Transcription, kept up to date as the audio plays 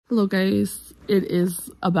Hello guys, it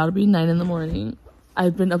is about to be 9 in the morning.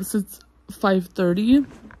 I've been up since 5:30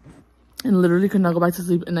 and literally could not go back to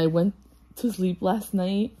sleep, and I went to sleep last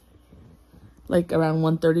night like around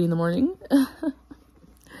 1:30 in the morning.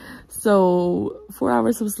 So 4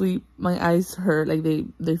 hours of sleep. My eyes hurt, like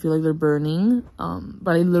they feel like they're burning,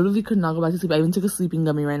 but I literally could not go back to sleep. I even took a sleeping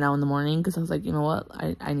gummy right now in the morning because I was like, you know what,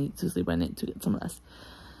 I need to sleep. I need to get some rest.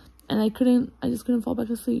 And I just couldn't fall back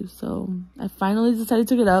asleep. So I finally decided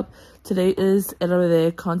to get up. Today is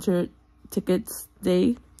RBD concert tickets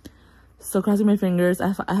day. So crossing my fingers.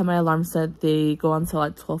 I have my alarm set. They go on till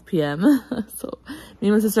at 12 p.m. So me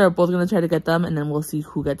and my sister are both going to try to get them. And then we'll see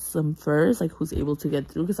who gets them first. Like who's able to get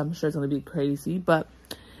through. Because I'm sure it's going to be crazy. But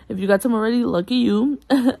if you got them already, lucky you.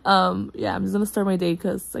 Yeah, I'm just going to start my day.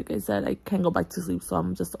 Because like I said, I can't go back to sleep. So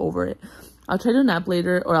I'm just over it. I'll try to nap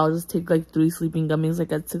later, or I'll just take like 3 sleeping gummies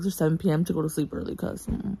like at 6 or 7 p.m. to go to sleep early, because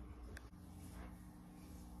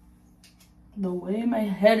the way my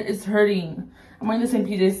head is hurting. I'm wearing the same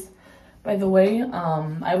PJs, by the way.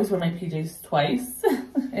 I always wear my PJs twice.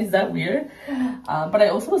 Is that weird? But I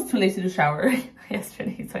also was too lazy to shower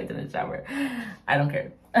yesterday, so I didn't shower. I don't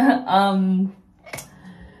care.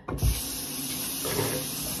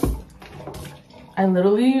 I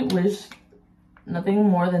literally wish nothing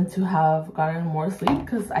more than to have gotten more sleep,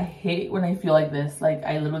 because I hate when I feel like this. Like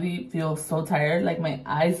I literally feel so tired. Like my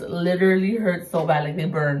eyes literally hurt so bad, like they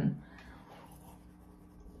burn.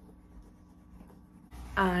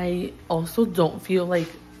 I also don't feel like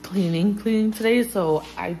cleaning today, so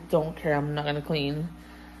I don't care. I'm not gonna clean.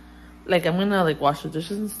 Like I'm gonna like wash the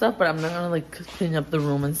dishes and stuff, but I'm not gonna like clean up the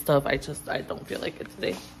room and stuff. I don't feel like it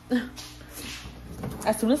today.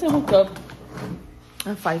 As soon as I woke up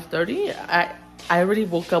at 5:30, I already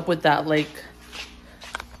woke up with that, like,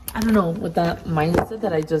 I don't know, with that mindset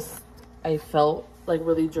that I felt like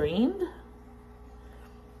really drained.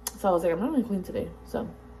 So I was like, I'm not gonna clean today. So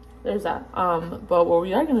there's that. But what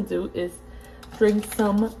we are gonna do is drink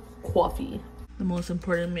some coffee. The most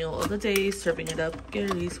important meal of the day, serving it up. Get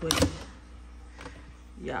it this way.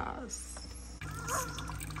 Yes.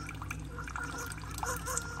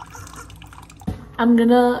 I'm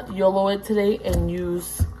gonna YOLO it today and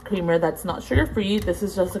use creamer that's not sugar free. This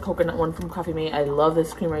is just a coconut one from Coffee Mate. I love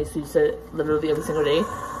this creamer. I used to use it literally every single day.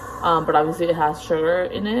 But obviously it has sugar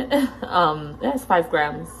in it. It has 5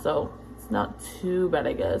 grams, so it's not too bad,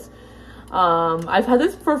 I guess. I've had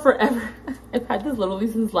this for forever. I've had this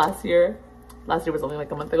literally since last year. Last year was only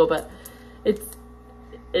like a month ago, but it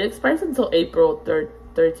expires until April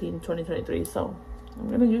 13, 2023. So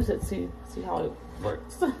I'm gonna use it, see how it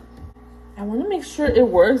works. I want to make sure it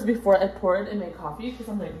works before I pour it in my coffee, because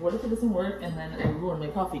I'm like, what if it doesn't work and then I ruin my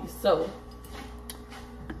coffee? So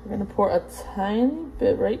we're gonna pour a tiny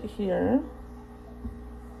bit right here.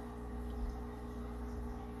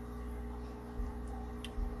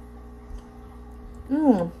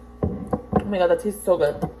 Oh my god, that tastes so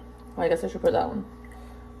good. Oh, I guess I should put that one.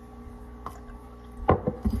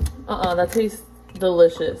 That tastes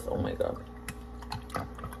delicious. Oh my god.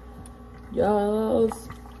 Yes.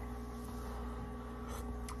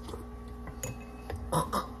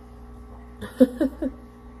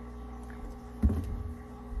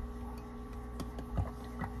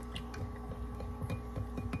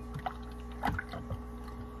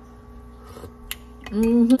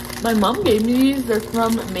 My mom gave me these. They're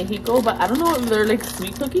from Mexico, but I don't know if they're like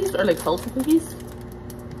sweet cookies or like salty cookies.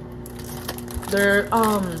 They're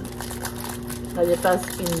galletas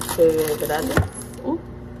integrales. Ooh.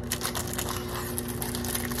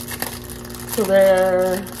 So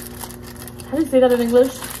they're, how do you say that in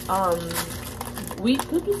English? Wheat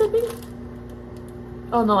cookies, I think?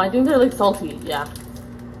 Oh no, I think they're like salty, yeah.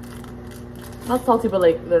 Not salty, but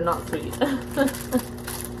like they're not sweet.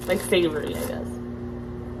 Like savory, I guess.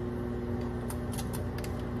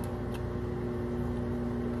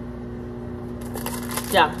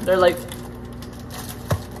 Yeah, they're like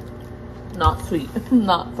not sweet,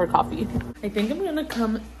 not for coffee. I think I'm gonna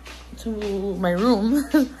come to my room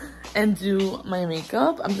and do my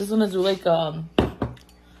makeup. I'm just gonna do like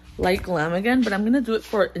light glam again, but I'm gonna do it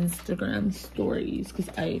for Instagram stories, because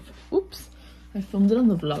I filmed it on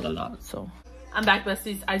the vlog a lot. So I'm back,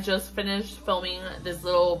 besties. I just finished filming this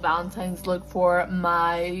little Valentine's look for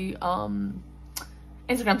my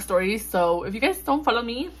Instagram stories. So if you guys don't follow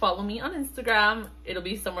me on Instagram. It'll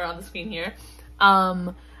be somewhere on the screen here.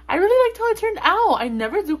 I really liked how it turned out. I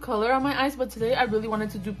never do color on my eyes, but today I really wanted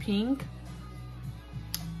to do pink.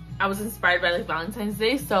 I was inspired by like Valentine's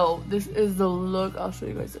Day, so this is the look. I'll show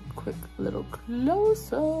you guys a quick little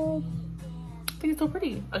close-up. I think it's so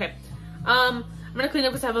pretty. Okay, I'm gonna clean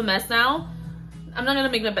up because I have a mess now. I'm not gonna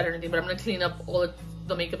make my bed or anything, but I'm gonna clean up all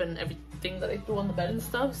the makeup and everything that I do on the bed and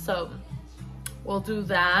stuff. So we'll do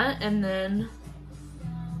that, and then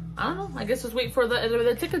I don't know, I guess just wait for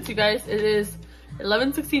the tickets, you guys. It is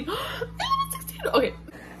 11:16. 11:16. Okay,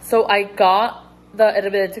 so I got the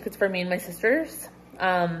elevated tickets for me and my sisters,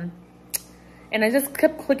 and I just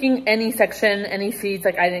kept clicking any section, any seats.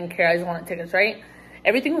 Like, I didn't care, I just wanted tickets, right?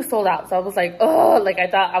 Everything was sold out, so I was like, oh, like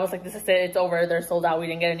I was like, this is it, it's over, they're sold out, we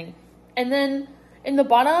didn't get any. And then in the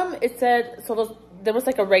bottom it said, so there was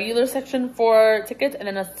like a regular section for tickets and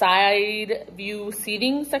then a side view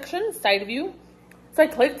seating section, side view. So I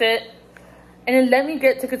clicked it and it let me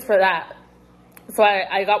get tickets for that. So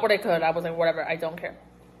I got what I could. I was like, whatever, I don't care.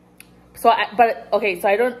 So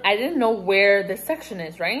I didn't know where this section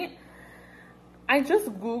is, right? I just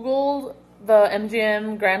Googled the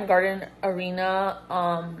MGM Grand Garden Arena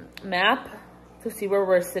map to see where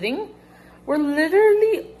we're sitting. We're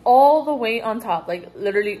literally all the way on top, like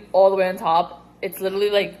literally all the way on top. It's literally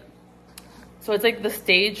like, so it's like the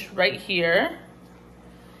stage right here,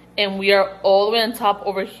 and we are all the way on top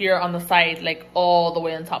over here on the side, like all the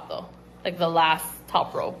way on top though, like the last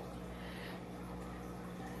top row.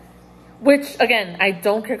 Which again, I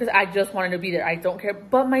don't care because I just wanted to be there. I don't care,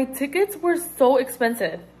 but my tickets were so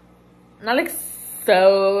expensive. Not like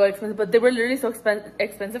so expensive, but they were literally so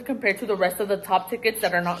expensive compared to the rest of the top tickets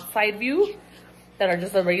that are not side view, that are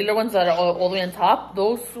just the regular ones that are all the way on top.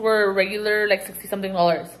 Those were regular, like $60-something.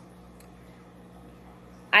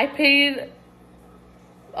 I paid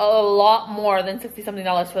a lot more than $60-something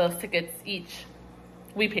for those tickets each.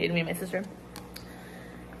 We paid, me and my sister.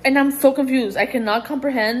 And I'm so confused. I cannot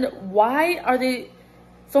comprehend, why are they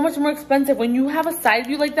so much more expensive? When you have a side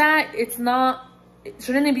view like that,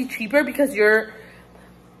 shouldn't it be cheaper? Because you're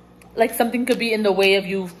like, something could be in the way of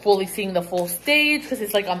you fully seeing the full stage because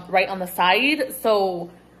it's like right on the side. So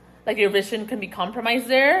like your vision can be compromised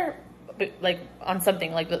there, like on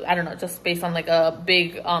something like, I don't know, just based on like a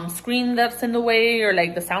big screen that's in the way, or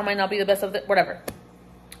like the sound might not be the best of it, whatever.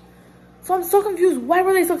 So I'm so confused. Why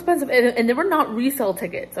were they so expensive? And they were not resale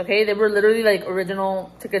tickets, okay? They were literally like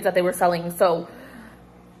original tickets that they were selling. So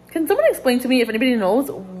can someone explain to me, if anybody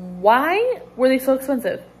knows, why were they so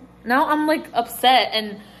expensive? Now I'm like upset,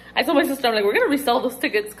 and I told my sister, I'm like, we're gonna resell those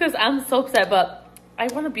tickets because I'm so upset, but I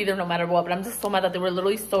want to be there no matter what. But I'm just so mad that they were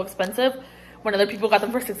literally so expensive when other people got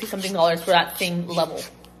them for $60-something for that same level.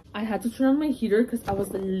 I had to turn on my heater because I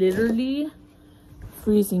was literally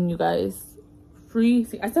freezing, you guys.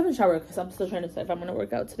 Freezing. I still haven't showered because I'm still trying to decide if I'm gonna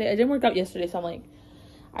work out today. I didn't work out yesterday, so I'm like,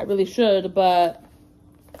 I really should, but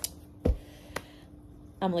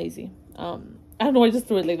I'm lazy. I don't know, I just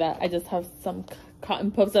threw it like that. I just have some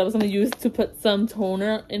cotton puffs that I was gonna use to put some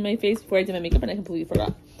toner in my face before I did my makeup, and I completely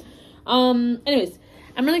forgot. Anyways,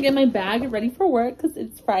 I'm gonna get my bag ready for work because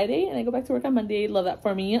it's Friday and I go back to work on Monday. Love that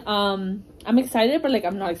for me. I'm excited, but like,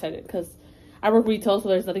 I'm not excited because I work retail, so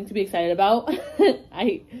there's nothing to be excited about.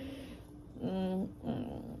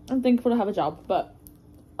 I'm thankful to have a job, but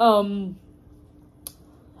I'm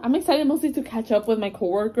excited mostly to catch up with my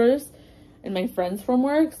coworkers and my friends from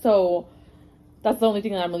work. So that's the only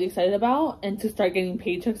thing that I'm really excited about, and to start getting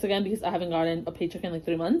paychecks again because I haven't gotten a paycheck in like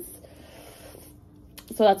 3 months.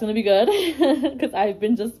 So that's gonna be good because I've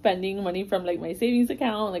been just spending money from like my savings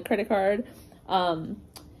account, like credit card. So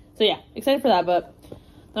yeah, excited for that, but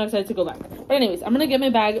not excited to go back. But anyways, I'm gonna get my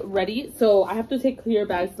bag ready. So I have to take clear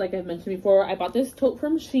bags, like I've mentioned before. I bought this tote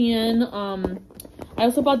from Shein. I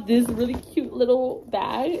also bought this really cute little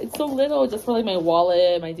bag. It's so little, just for like my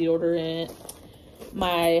wallet, my deodorant,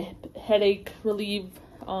 my headache relief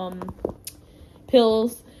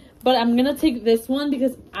pills. But I'm gonna take this one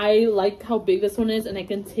because I like how big this one is, and I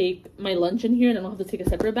can take my lunch in here and I don't have to take a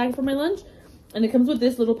separate bag for my lunch. And it comes with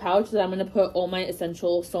this little pouch that I'm gonna put all my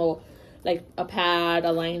essentials, so like a pad,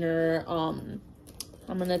 a liner, I'm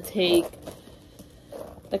gonna take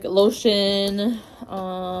like a lotion,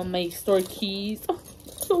 my store keys. Oh,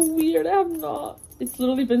 so weird. I have not, it's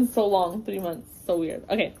literally been so long, 3 months. So weird.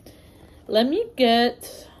 Okay, let me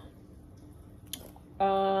get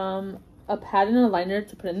a pad and a liner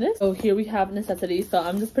to put in this. So here we have necessities. So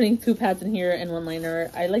I'm just putting 2 pads in here and 1 liner.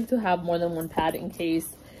 I like to have more than 1 pad in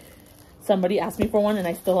case somebody asked me for one, and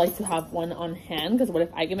I still like to have one on hand because what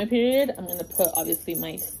if I get my period? I'm gonna put obviously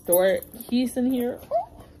my store keys in here.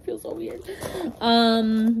 Oh, feels so weird.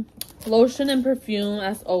 Lotion and perfume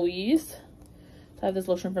as always. So I have this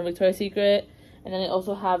lotion from Victoria's Secret, and then I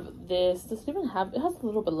also have this. Does it even have? It has a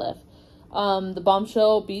little bit left. The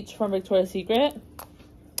Bombshell Beach from Victoria's Secret.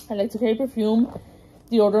 I like to carry perfume,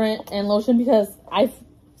 deodorant, and lotion because I've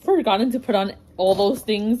forgotten to put on all those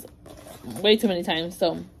things way too many times.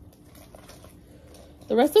 So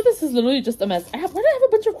The rest of this is literally just a mess. Why do I have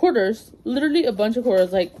a bunch of quarters? Literally a bunch of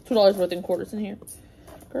quarters, like $2 worth in quarters in here.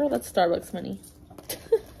 Girl, that's Starbucks money.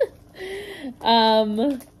 Oh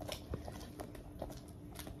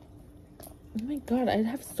my god, I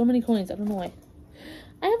have so many coins. I don't know why.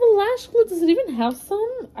 I have a lash glue. Does it even have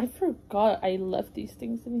some? I forgot I left these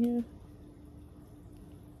things in here.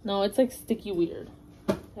 No, it's like sticky weird.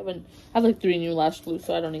 I have like 3 new lash glues,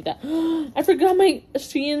 so I don't need that. I forgot my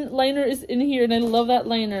Shein liner is in here, and I love that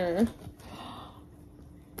liner.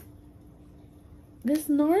 This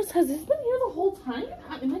NARS, has this been here the whole time?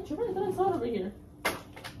 Am I tripping? I thought I saw it over here.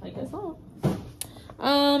 I guess not.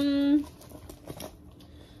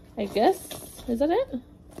 I guess, is that it?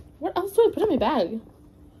 What else do I put in my bag?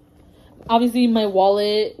 Obviously my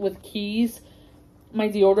wallet with keys, my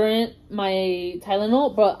deodorant, my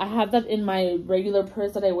Tylenol, but I have that in my regular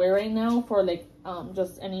purse that I wear right now for like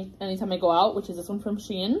just anytime I go out, which is this one from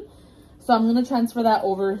Shein. So I'm gonna transfer that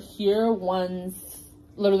over here once,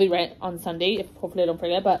 literally right on Sunday, if hopefully I don't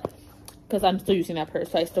forget, but because I'm still using that purse,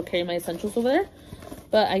 so I still carry my essentials over there.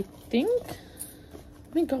 But I think,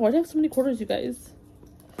 oh my god, why do I have so many quarters, you guys?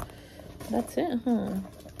 That's it, huh?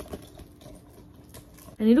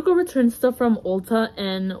 I need to go return stuff from Ulta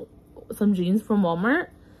and some jeans from Walmart.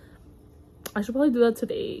 I should probably do that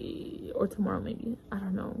today or tomorrow maybe. I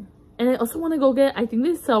don't know. And I also want to go get, I think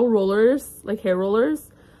they sell rollers, like hair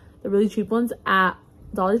rollers, the really cheap ones at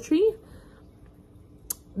Dollar Tree.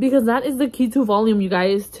 Because that is the key to volume, you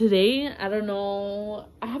guys. Today, I don't know.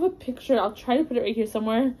 I have a picture. I'll try to put it right here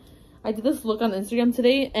somewhere. I did this look on Instagram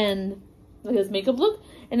today, and like this makeup look.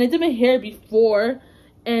 And I did my hair before,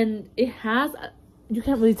 and it has, you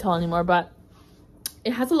can't really tell anymore, but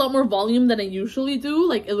it has a lot more volume than I usually do.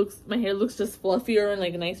 Like it looks, my hair looks just fluffier and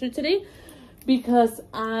like nicer today, because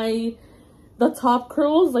the top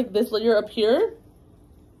curls, like this layer up here,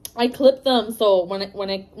 I clipped them. So when it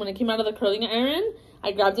came out of the curling iron,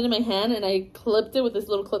 I grabbed it in my hand and I clipped it with this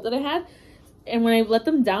little clip that I had. And when I let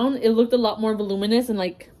them down, it looked a lot more voluminous and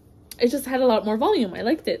like it just had a lot more volume. I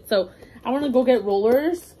liked it. So I want to go get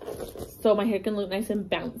rollers so my hair can look nice and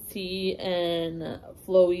bouncy and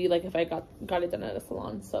flowy, like if I got it done at a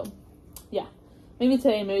salon. So yeah, maybe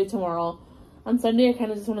today, maybe tomorrow. On Sunday, I kind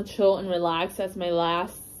of just want to chill and relax. That's my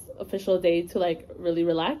last official day to like really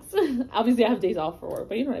relax. Obviously I have days off for work,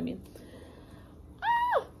 but you know what I mean.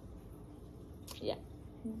 Yeah.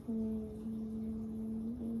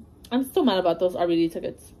 I'm still mad about those RBD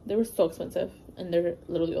tickets. They were so expensive and they're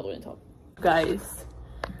literally all the way on top. Guys,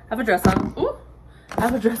 I have a dress on. Ooh, I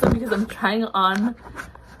have a dress on because I'm trying on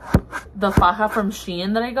the faja from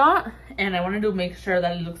Shein that I got, and I wanted to make sure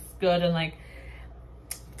that it looks good and like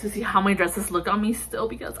to see how my dresses look on me still,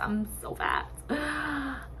 because I'm so fat.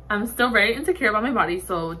 I'm still very insecure about my body,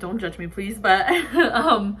 so don't judge me please, but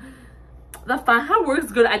the faja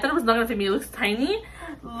works good. I thought it was not gonna fit me. It looks tiny.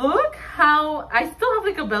 Look how I still have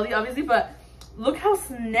like a belly obviously, but look how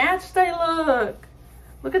snatched I look.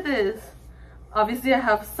 Look at this. Obviously I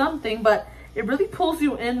have something, but it really pulls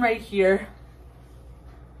you in right here.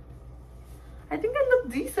 I think I look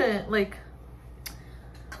decent. Like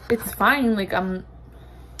it's fine. Like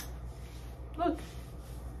look,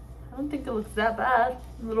 I don't think it looks that bad.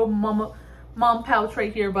 Little mom pouch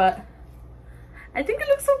right here, but I think it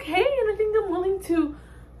looks okay, and I think I'm willing to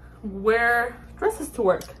wear dresses to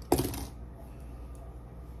work.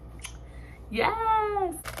 Yes!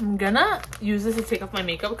 I'm gonna use this to take off my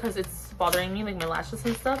makeup because it's bothering me, like my lashes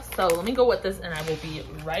and stuff. So let me go with this and I will be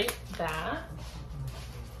right back.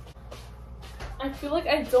 I feel like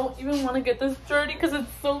I don't even want to get this dirty because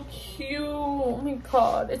it's so cute. Oh my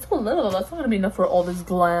god. It's a little, that's not gonna be enough for all this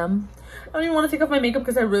glam. I don't even want to take off my makeup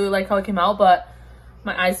because I really like how it came out, but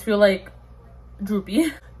my eyes feel like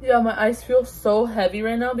droopy. Yeah, my eyes feel so heavy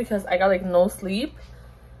right now because I got like no sleep.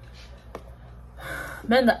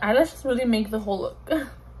 Man, the eyelashes really make the whole look.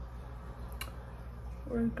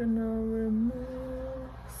 We're gonna remove.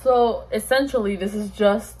 So essentially this is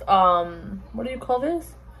just what do you call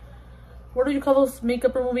this? What do you call those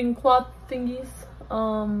makeup removing cloth thingies?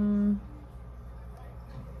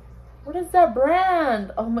 What is that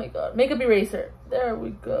brand? Oh my god, makeup eraser. There we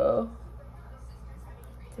go.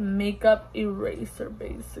 Makeup eraser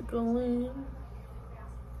basically.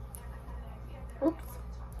 Oops.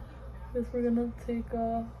 Guess we're gonna take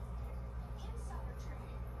off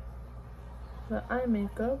the eye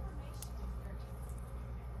makeup.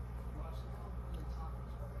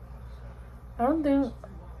 I don't think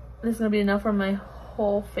this is gonna be enough for my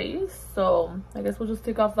whole face, so I guess we'll just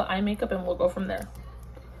take off the eye makeup and we'll go from there.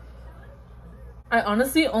 I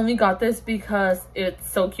honestly only got this because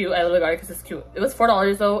it's so cute. I literally got it because it's cute. It was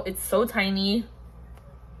 $4 though. It's so tiny.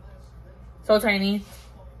 So tiny.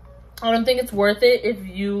 I don't think it's worth it if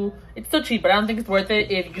you, it's still cheap, but I don't think it's worth it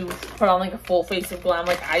if you put on like a full face of glam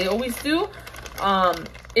like I always do.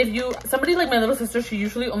 If you, somebody like my little sister, she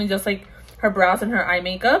usually only does like her brows and her eye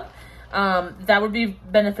makeup. That would be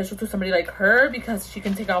beneficial to somebody like her because she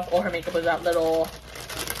can take off all her makeup with that little,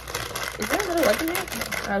 is there a little wipe in here?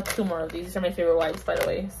 I have 2 more of these. These are my favorite wipes, by the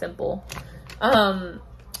way. Simple.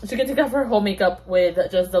 She can take off her whole makeup with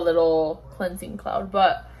just the little cleansing cloud.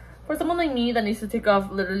 But for someone like me that needs to take off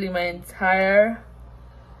literally my entire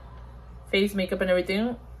face, makeup, and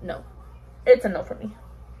everything, no. It's a no for me.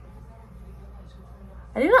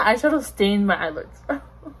 I think the eyeshadow stained my eyelids.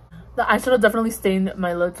 The eyeshadow definitely stained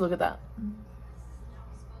my lids. Look at that.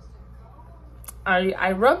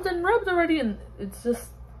 I rubbed and rubbed already and it's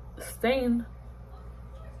just stained.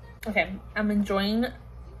 Okay, I'm enjoying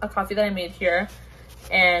a coffee that I made here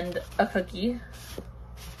and a cookie.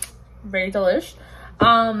 Very delish.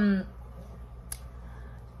 I'm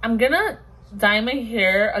gonna dye my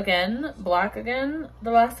hair again, black again.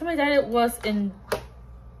 The last time I dyed it was in,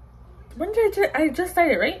 when did I just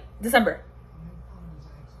dyed it, right? December.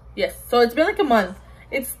 Yes, so it's been like a month.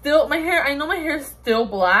 It's still, my hair, I know my hair is still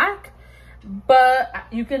black, but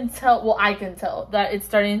you can tell, well, I can tell that it's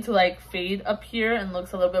starting to like fade up here and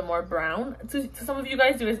looks a little bit more brown. To some of you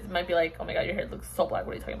guys might be like, oh my god, your hair looks so black,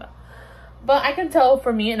 what are you talking about? But I can tell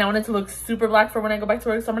for me, and I want it to look super black for when I go back to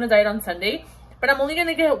work, so I'm gonna dye it on Sunday. But I'm only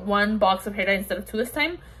gonna get 1 box of hair dye instead of 2 this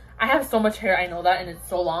time. I have so much hair, I know that, and it's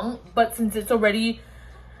so long, but since it's already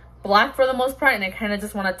black for the most part and I kind of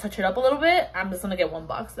just want to touch it up a little bit, I'm just gonna get 1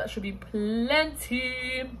 box. That should be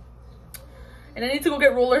plenty. And I need to go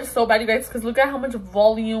get rollers so bad, you guys, because look at how much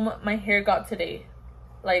volume my hair got today.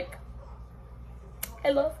 Like, I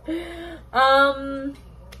love. I'm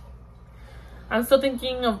still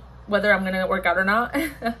thinking of whether I'm gonna work out or not.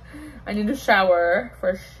 I need to shower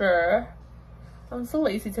for sure. I'm so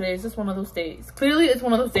lazy today. It's just one of those days. Clearly it's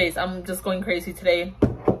one of those days. I'm just going crazy today,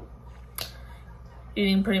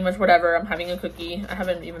 eating pretty much whatever. I'm having a cookie. I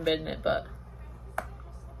haven't even been in it, but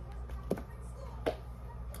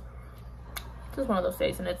just one of those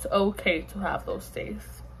days, and it's okay to have those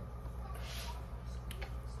days.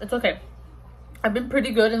 It's okay. I've been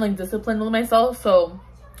pretty good and like disciplined with myself, so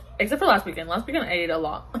except for last weekend. Last weekend I ate a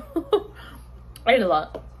lot. I ate a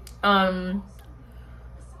lot. And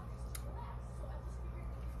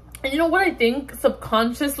you know what I think?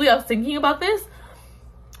 Subconsciously, I was thinking about this.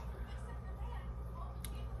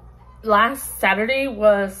 Last Saturday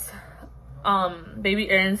was baby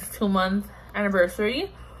Aaron's 2-month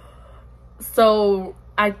anniversary. So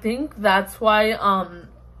I think that's why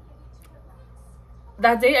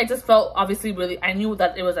that day I just felt obviously really, I knew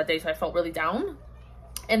that it was that day, so I felt really down.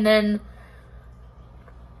 And then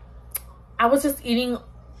I was just eating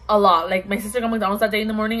a lot. Like my sister got McDonald's that day in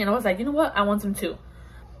the morning and I was like, you know what, I want some too.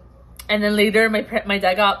 And then later my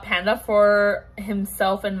dad got Panda for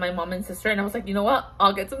himself and my mom and sister, and I was like, you know what,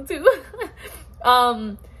 I'll get some too.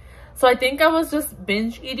 So I think I was just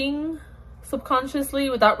binge eating subconsciously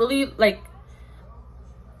without really like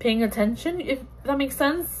paying attention, if that makes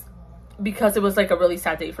sense, because it was like a really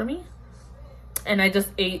sad day for me. And I just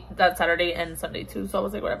ate that Saturday and Sunday too, so I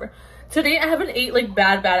was like, whatever. Today I haven't ate like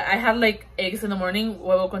bad. I had like eggs in the morning,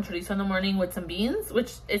 huevo con chorizo in the morning with some beans,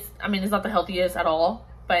 which is, I mean, it's not the healthiest at all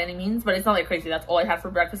by any means, but it's not like crazy. That's all I had for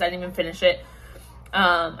breakfast. I didn't even finish it.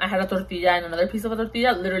 I had a tortilla and another piece of a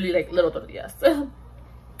tortilla, literally like little tortillas.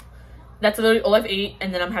 That's literally all I've ate,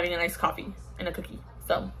 and then I'm having a nice coffee and a cookie,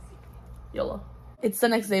 so YOLO. It's the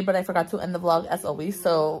next day, but I forgot to end the vlog as always,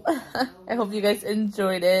 so I hope you guys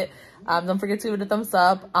enjoyed it. Don't forget to give it a thumbs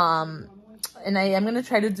up. And I am gonna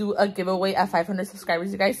try to do a giveaway at 500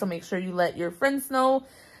 subscribers, you guys, so make sure you let your friends know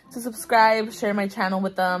to subscribe, share my channel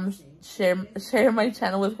with them, share my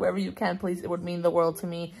channel with whoever you can, please. It would mean the world to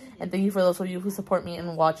me, and thank you for those of you who support me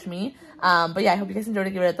and watch me. But yeah, I hope you guys enjoyed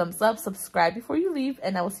it. Give it a thumbs up, subscribe before you leave,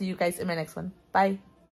 and I will see you guys in my next one. Bye.